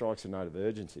that strikes a note of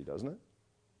urgency, doesn't it?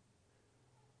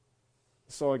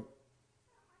 So,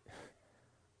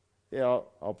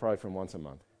 I'll pray for him once a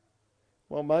month.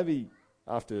 Well, maybe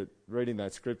after reading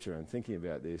that scripture and thinking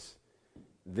about this,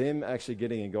 them actually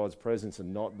getting in God's presence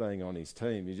and not being on his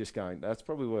team, you're just going, that's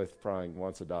probably worth praying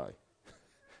once a day. Do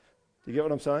you get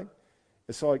what I'm saying?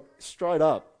 It's like straight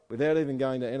up, without even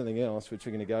going to anything else, which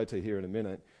we're going to go to here in a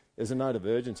minute, there's a note of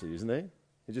urgency, isn't there?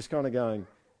 You're just kind of going,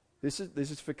 this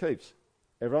is for keeps.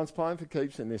 Everyone's playing for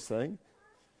keeps in this thing.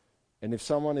 And if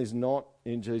someone is not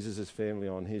in Jesus' family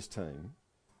on his team,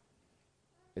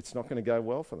 it's not going to go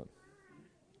well for them.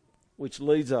 Which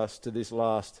leads us to this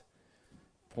last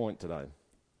point today.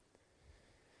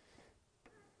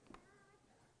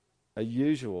 A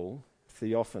usual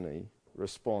theophany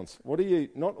response. What do you,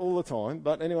 not all the time,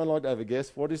 but anyone like to have a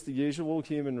guess? What is the usual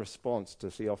human response to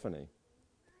theophany?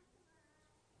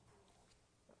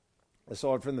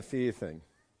 Aside from the fear thing,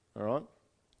 all right?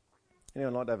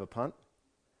 Anyone like to have a punt?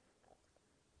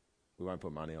 We won't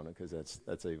put money on it because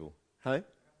that's evil. Hey?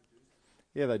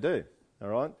 Yeah, they do, all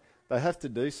right? They have to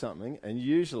do something, and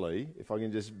usually, if I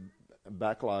can just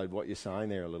backload what you're saying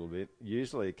there a little bit,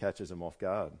 usually it catches them off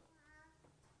guard.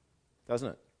 Doesn't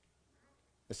it?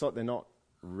 It's like they're not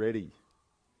ready.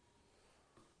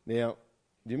 Now,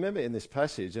 do you remember in this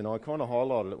passage, and I kind of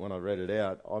highlighted it when I read it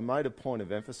out, I made a point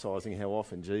of emphasising how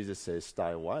often Jesus says,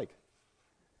 stay awake.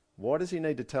 Why does he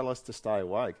need to tell us to stay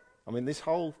awake? I mean, this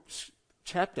whole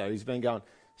chapter he's been going,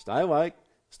 stay awake,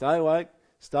 stay awake,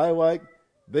 stay awake,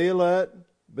 be alert,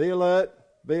 be alert,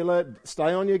 be alert,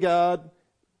 stay on your guard,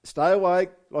 stay awake.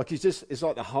 Like it's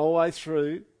like the whole way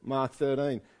through Mark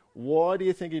 13. Why do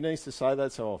you think he needs to say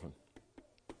that so often?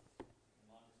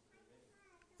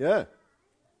 Yeah.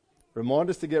 Remind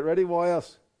us to get ready. Why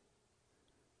else?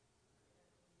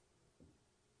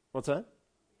 What's that?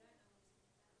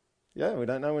 Yeah, we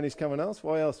don't know when he's coming else.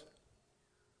 Why else?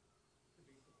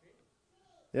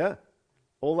 Yeah.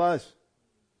 All those.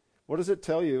 What does it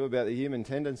tell you about the human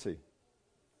tendency?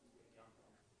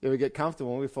 Yeah, we get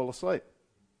comfortable and we fall asleep.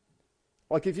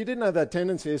 Like if you didn't have that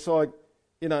tendency, it's like,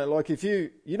 like if you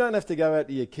don't have to go out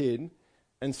to your kid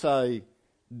and say,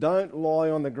 don't lie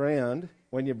on the ground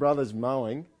when your brother's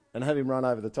mowing and have him run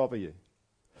over the top of you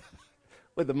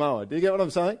with the mower. Do you get what I'm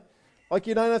saying? Like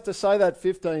you don't have to say that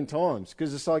 15 times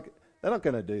because it's like, they're not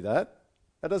going to do that.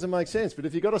 That doesn't make sense. But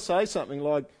if you've got to say something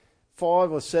like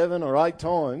 5 or 7 or 8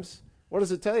 times, what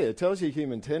does it tell you? It tells you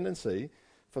human tendency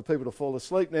for people to fall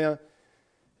asleep. Now,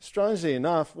 strangely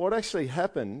enough, what actually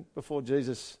happened before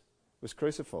Jesus was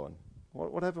crucified?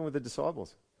 What happened with the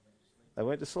disciples? They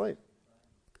went to sleep.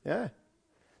 Yeah.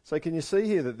 So can you see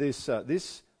here that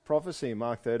this prophecy in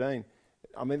Mark 13,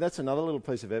 I mean, that's another little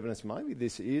piece of evidence. Maybe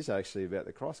this is actually about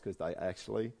the cross because they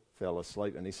actually fell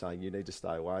asleep. And he's saying, you need to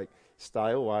stay awake,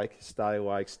 stay awake, stay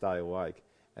awake, stay awake.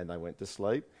 And they went to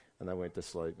sleep, and they went to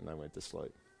sleep, and they went to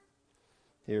sleep.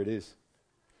 Here it is.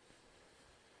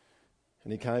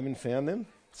 And he came and found them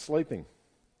sleeping.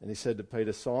 And he said to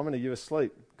Peter, Simon, are you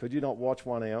asleep? Could you not watch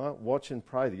 1 hour? Watch and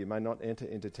pray that you may not enter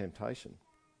into temptation.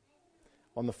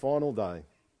 On the final day,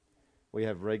 we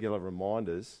have regular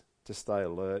reminders to stay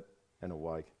alert and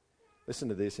awake. Listen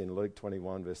to this in Luke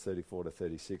 21, verse 34 to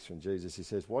 36 from Jesus. He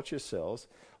says, watch yourselves,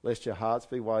 lest your hearts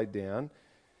be weighed down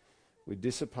with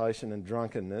dissipation and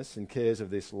drunkenness and cares of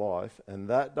this life, and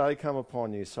that day come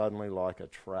upon you suddenly like a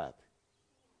trap.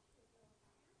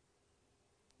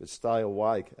 But stay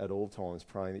awake at all times,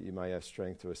 praying that you may have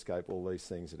strength to escape all these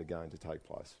things that are going to take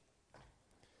place.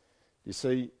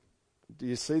 Do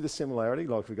you see the similarity?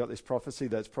 Like we've got this prophecy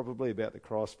that's probably about the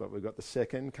cross, but we've got the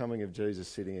second coming of Jesus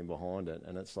sitting in behind it,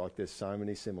 and it's like there's so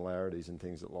many similarities and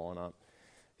things that line up.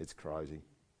 It's crazy.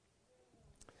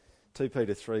 2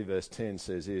 Peter 3 verse 10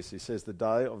 says this. He says, the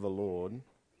day of the Lord,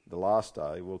 the last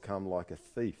day, will come like a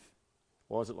thief.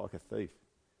 Why is it like a thief?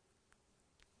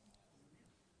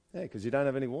 Yeah, because you don't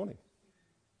have any warning.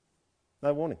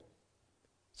 No warning.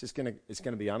 It's going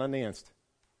to be unannounced.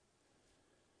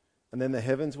 And then the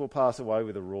heavens will pass away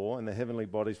with a roar, and the heavenly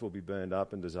bodies will be burned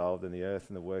up and dissolved, and the earth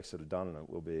and the works that are done in it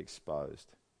will be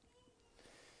exposed.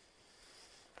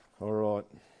 All right.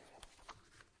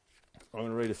 I'm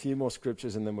going to read a few more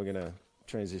scriptures, and then we're going to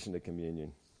transition to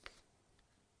communion.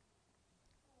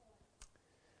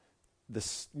 The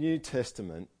New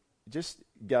Testament, just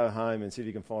go home and see if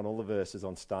you can find all the verses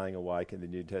on staying awake in the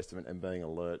New Testament and being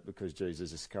alert because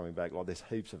Jesus is coming back. Like, there's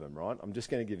heaps of them, right? I'm just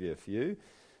going to give you a few.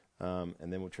 And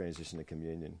then we'll transition to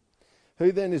communion.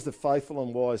 Who then is the faithful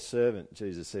and wise servant,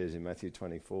 Jesus says in Matthew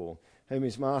 24, whom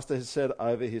his master has set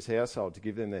over his household to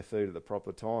give them their food at the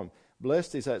proper time?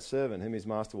 Blessed is that servant whom his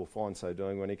master will find so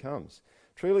doing when he comes.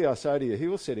 Truly I say to you, he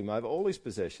will set him over all his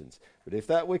possessions. But if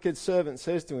that wicked servant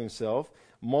says to himself,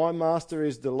 my master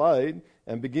is delayed,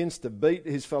 and begins to beat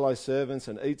his fellow servants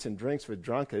and eats and drinks with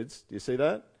drunkards, do you see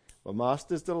that? My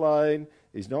master's delayed,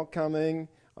 he's not coming.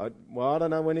 I don't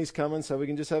know when he's coming, so we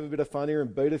can just have a bit of fun here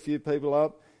and beat a few people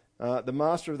up. The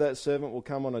master of that servant will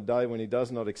come on a day when he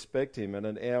does not expect him, at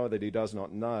an hour that he does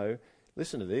not know.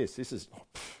 Listen to this. This is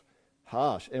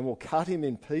harsh. And will cut him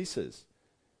in pieces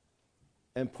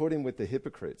and put him with the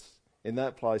hypocrites. In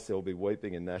that place there will be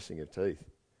weeping and gnashing of teeth.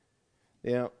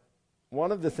 Now,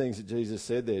 one of the things that Jesus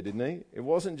said there, didn't he? It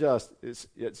wasn't just, it's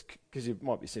because you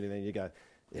might be sitting there and you go,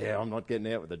 yeah, I'm not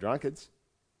getting out with the drunkards.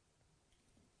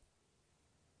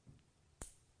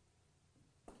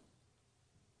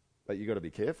 But you've got to be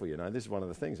careful, you know. This is one of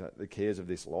the things, the cares of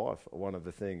this life are one of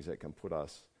the things that can put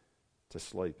us to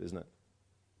sleep, isn't it?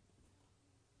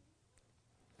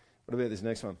 What about this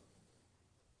next one?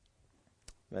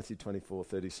 Matthew 24,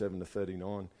 37 to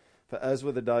 39. For as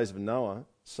were the days of Noah,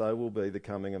 so will be the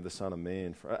coming of the Son of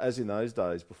Man. For as in those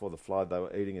days before the flood they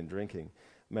were eating and drinking,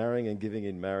 marrying and giving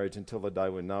in marriage until the day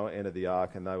when Noah entered the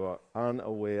ark, and they were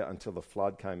unaware until the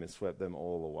flood came and swept them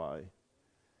all away.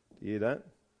 Do you hear that?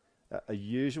 A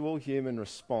usual human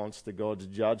response to God's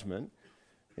judgment.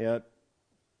 Now,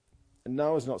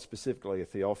 Noah's not specifically a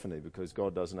theophany because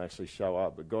God doesn't actually show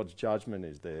up, but God's judgment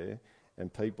is there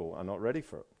and people are not ready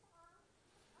for it.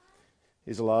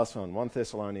 Here's the last one, 1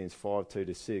 Thessalonians 5,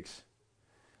 2-6.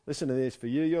 Listen to this. For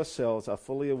you yourselves are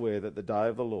fully aware that the day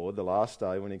of the Lord, the last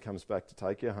day when he comes back to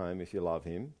take you home if you love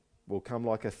him, will come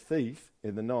like a thief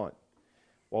in the night.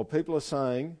 While people are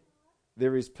saying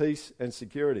there is peace and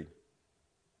security.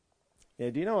 Yeah,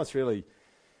 do you know what's really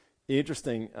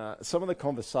interesting? Some of the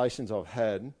conversations I've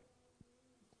had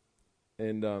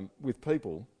and with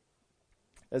people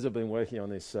as I've been working on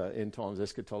this end times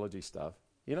eschatology stuff,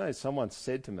 you know, someone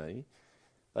said to me,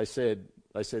 they said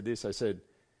this, they said,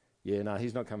 yeah, no,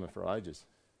 he's not coming for ages.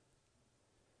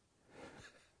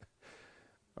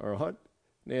 All right?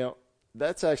 Now,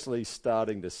 that's actually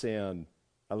starting to sound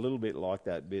a little bit like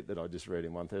that bit that I just read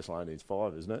in 1 Thessalonians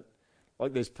 5, isn't it?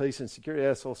 Like there's peace and security.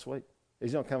 That's all sweet.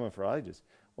 He's not coming for ages.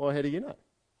 Well, how do you know?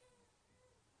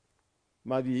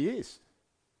 Maybe he is.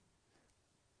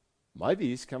 Maybe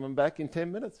he's coming back in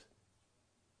 10 minutes.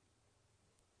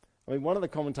 I mean, one of the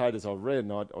commentators I read,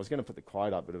 and I was going to put the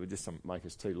quote up, but it would just make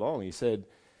us too long. He said,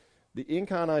 the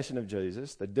incarnation of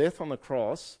Jesus, the death on the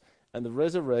cross, and the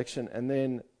resurrection, and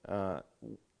then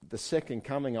the second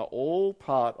coming are all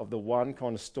part of the one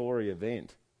kind of story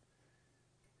event.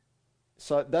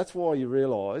 So that's why you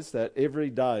realise that every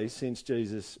day since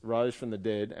Jesus rose from the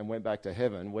dead and went back to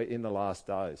heaven, we're in the last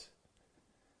days.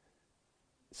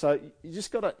 So you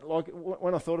just got to, like,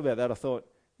 when I thought about that, I thought,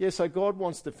 yeah, so God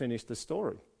wants to finish the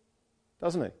story,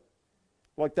 doesn't he?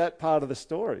 Like that part of the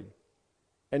story.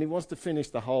 And he wants to finish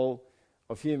the whole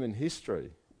of human history.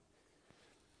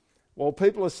 While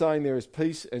people are saying there is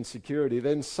peace and security,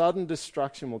 then sudden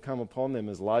destruction will come upon them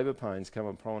as labour pains come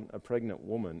upon a pregnant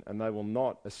woman, and they will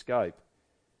not escape.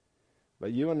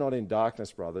 But you are not in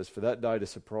darkness, brothers, for that day to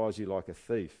surprise you like a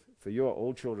thief. For you are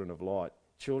all children of light,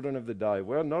 children of the day.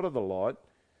 We are not of the light,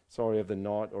 of the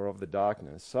night or of the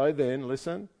darkness. So then,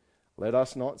 listen, let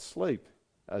us not sleep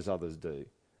as others do,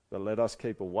 but let us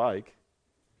keep awake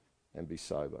and be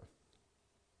sober.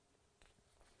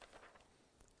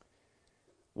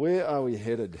 Where are we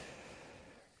headed? Do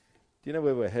you know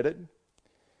where we're headed?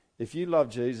 If you love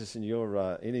Jesus and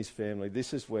you're in his family,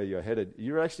 this is where you're headed.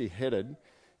 You're actually headed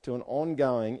to an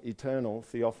ongoing, eternal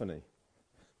theophany.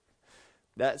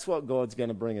 That's what God's going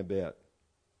to bring about.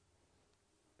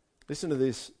 Listen to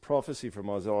this prophecy from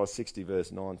Isaiah 60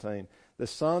 verse 19. The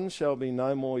sun shall be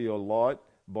no more your light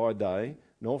by day,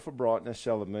 nor for brightness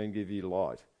shall the moon give you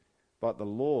light. but the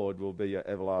Lord will be your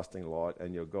everlasting light,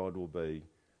 and your God will be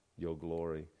your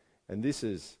glory. And this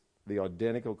is the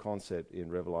identical concept in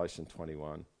Revelation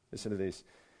 21. Listen to this.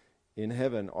 In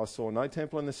heaven I saw no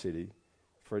temple in the city,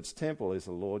 for its temple is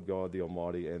the Lord God, the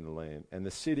Almighty, and the Lamb. And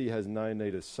the city has no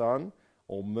need of sun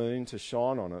or moon to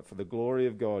shine on it, for the glory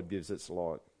of God gives it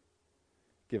light.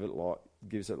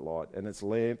 Gives it light, and its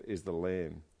lamp is the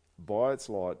Lamb. By its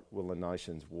light will the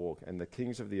nations walk, and the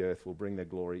kings of the earth will bring their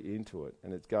glory into it,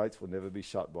 and its gates will never be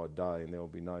shut by day, and there will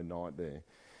be no night there.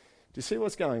 Do you see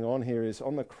what's going on here is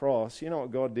on the cross, you know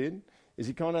what God did? Is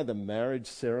he kind of had the marriage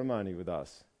ceremony with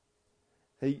us.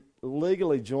 He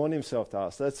legally joined himself to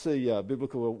us. That's the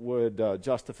biblical word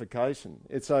justification.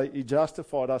 He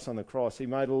justified us on the cross. He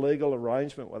made a legal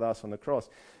arrangement with us on the cross.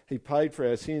 He paid for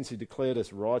our sins. He declared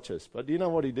us righteous. But do you know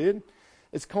what he did?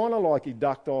 It's kind of like he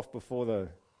ducked off before the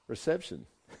reception.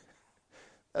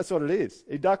 That's what it is.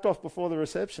 He ducked off before the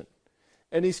reception.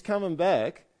 And he's coming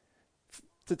back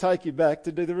to take you back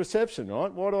to do the reception,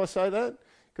 right? Why do I say that?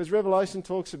 Because Revelation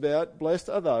talks about blessed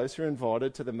are those who are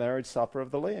invited to the marriage supper of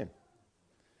the Lamb.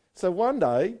 So one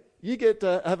day, you get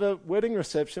to have a wedding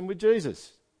reception with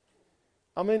Jesus.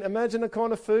 I mean, imagine the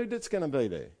kind of food that's going to be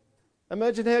there.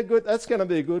 Imagine how good, that's going to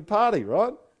be a good party,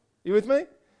 right? You with me?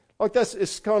 Like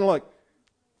it's kind of like,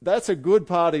 that's a good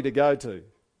party to go to,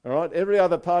 all right? Every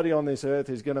other party on this earth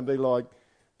is going to be like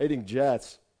eating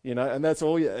jats, and that's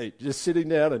all you eat. Just sitting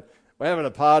down and we're having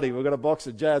a party, we've got a box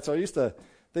of jats. I used to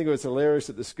think it was hilarious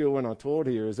at the school when I taught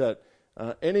here is that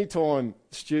any time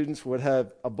students would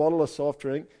have a bottle of soft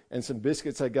drink and some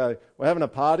biscuits, they'd go, we're having a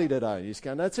party today. You just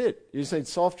go, that's it. You just need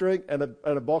soft drink and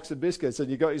a box of biscuits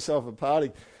and you got yourself a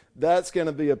party. That's going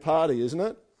to be a party, isn't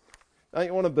it? Don't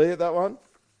you want to be at that one?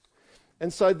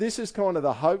 And so this is kind of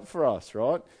the hope for us,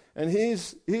 right? And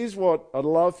here's what I'd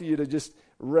love for you to just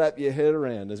wrap your head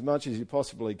around as much as you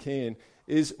possibly can,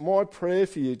 is my prayer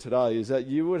for you today is that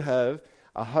you would have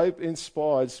a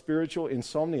hope-inspired spiritual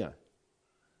insomnia.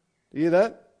 Do you hear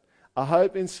that? A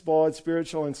hope-inspired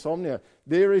spiritual insomnia.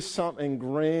 There is something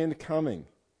grand coming,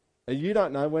 and you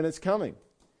don't know when it's coming.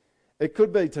 It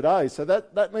could be today. So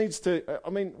that needs to,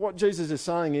 what Jesus is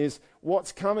saying is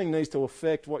what's coming needs to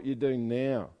affect what you do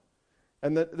now.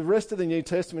 And the rest of the New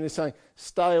Testament is saying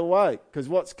stay awake, because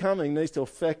what's coming needs to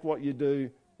affect what you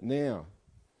do now.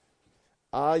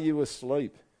 Are you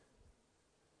asleep?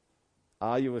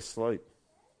 Are you asleep?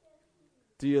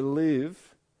 Do you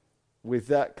live with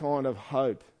that kind of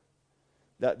hope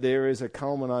that there is a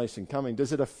culmination coming?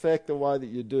 Does it affect the way that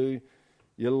you do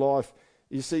your life?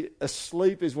 You see,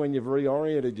 asleep is when you've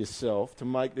reoriented yourself to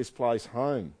make this place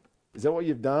home. Is that what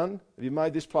you've done? Have you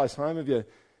made this place home?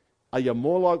 Are you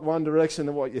more like One Direction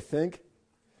than what you think?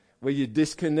 Where you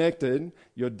disconnected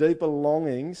your deeper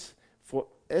longings for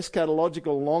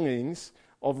eschatological longings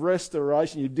of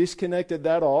restoration. You disconnected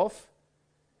that off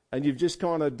and you've just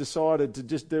kind of decided to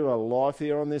just do a life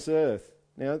here on this earth.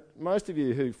 Now, most of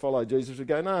you who follow Jesus would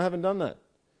go, no, I haven't done that.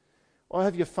 Why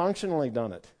have you functionally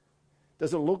done it?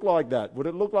 Does it look like that? Would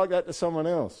it look like that to someone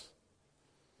else?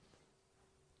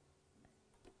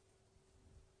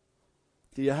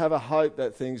 Do you have a hope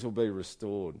that things will be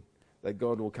restored, that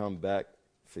God will come back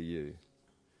for you?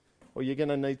 Well, you're going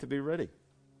to need to be ready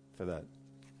for that,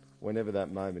 whenever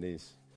that moment is.